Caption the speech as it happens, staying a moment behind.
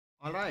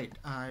Alright,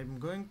 I'm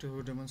going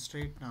to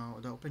demonstrate now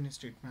the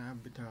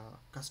OpenStreetMap with a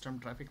custom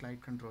traffic light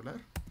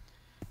controller,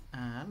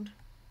 and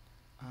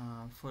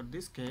for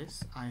this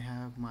case I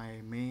have my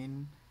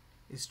main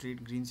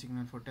street green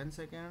signal for 10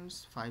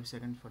 seconds, 5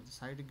 seconds for the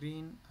side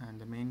green, and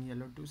the main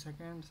yellow 2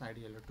 seconds, side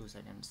yellow 2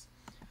 seconds.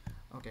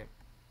 Okay,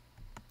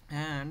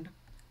 and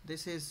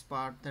this is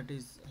part that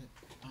is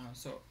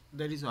so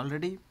there is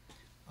already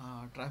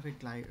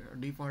traffic light,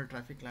 default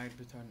traffic light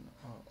with an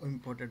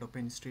imported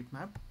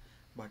OpenStreetMap,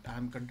 but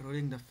I'm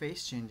controlling the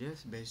phase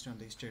changes based on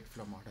the state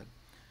flow model.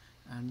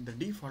 And the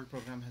default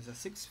program has a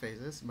 6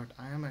 phases, but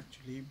I am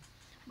actually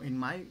in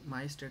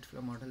my state flow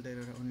model there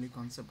are only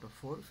concept of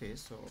 4 phases,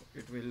 so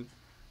it will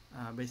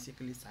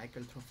basically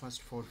cycle through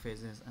first 4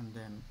 phases, and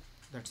then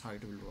that's how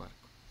it will work.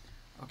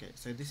 Okay,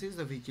 so this is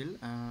the vehicle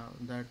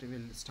that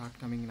will start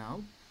coming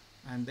now,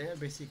 and they are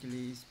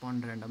basically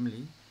spawned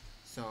randomly.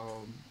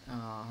 So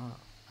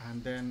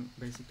and then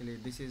basically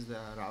this is the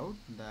route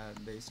that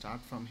they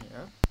start from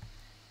here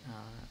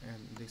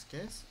in this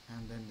case,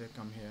 and then they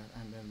come here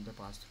and then they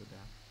pass through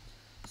there.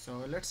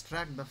 So let's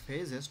track the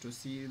phases to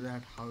see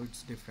that how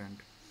it's different.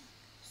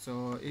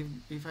 So if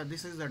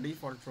this is the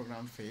default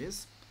program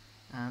phase,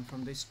 and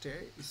from the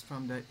state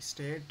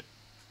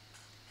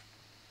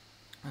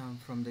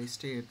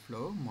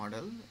flow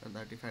model,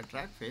 that if I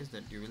track phase,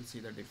 that you will see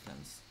the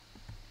difference.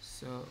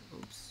 So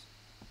oops,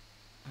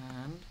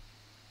 and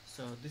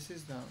so this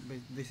is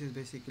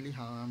basically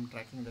how I'm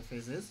tracking the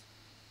phases.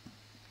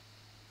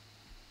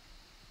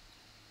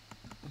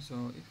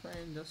 So if I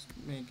just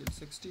make it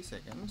 60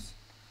 seconds,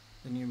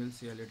 then you will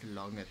see a little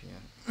longer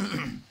here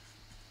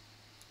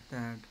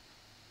that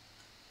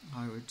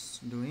how it's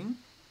doing.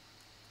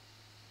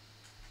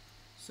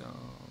 So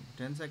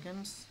 10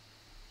 seconds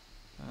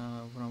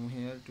from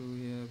here to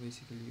here,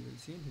 basically you will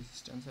see this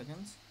is 10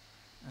 seconds,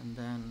 and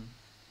then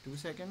 2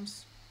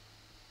 seconds,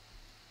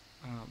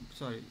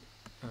 sorry,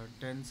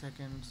 10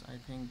 seconds, I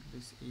think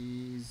this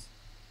is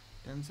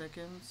 10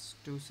 seconds,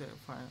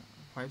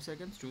 5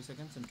 seconds, 2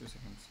 seconds, and 2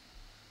 seconds.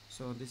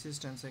 So this is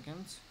 10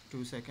 seconds,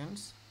 2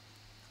 seconds,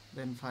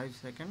 then 5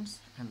 seconds,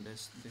 and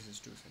this is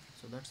 2 seconds.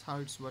 So that's how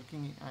it's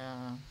working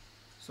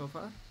so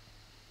far,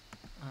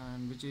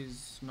 and which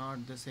is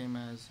not the same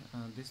as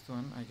this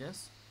one, I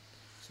guess.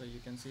 So you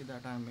can see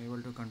that I'm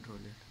able to control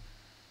it.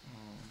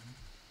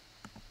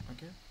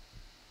 Okay,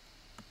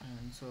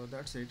 and so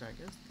that's it, I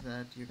guess,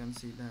 that you can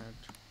see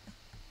that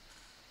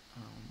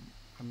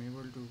I'm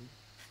able to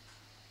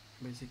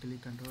basically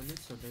control it.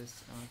 So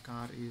this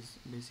car is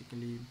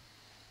basically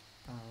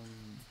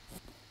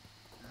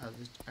has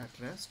it at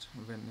rest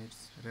when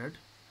it's red,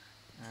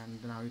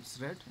 and now it's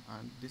red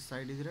and this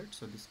side is red,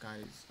 so this car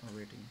is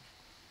waiting.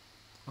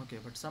 Okay,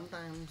 but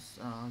sometimes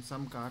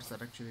some cars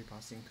are actually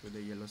passing through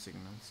the yellow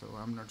signal, so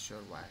I'm not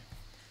sure why,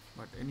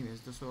 but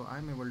anyways, so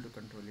I'm able to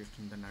control it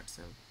in the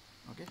nutshell.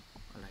 Okay,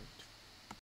 alright.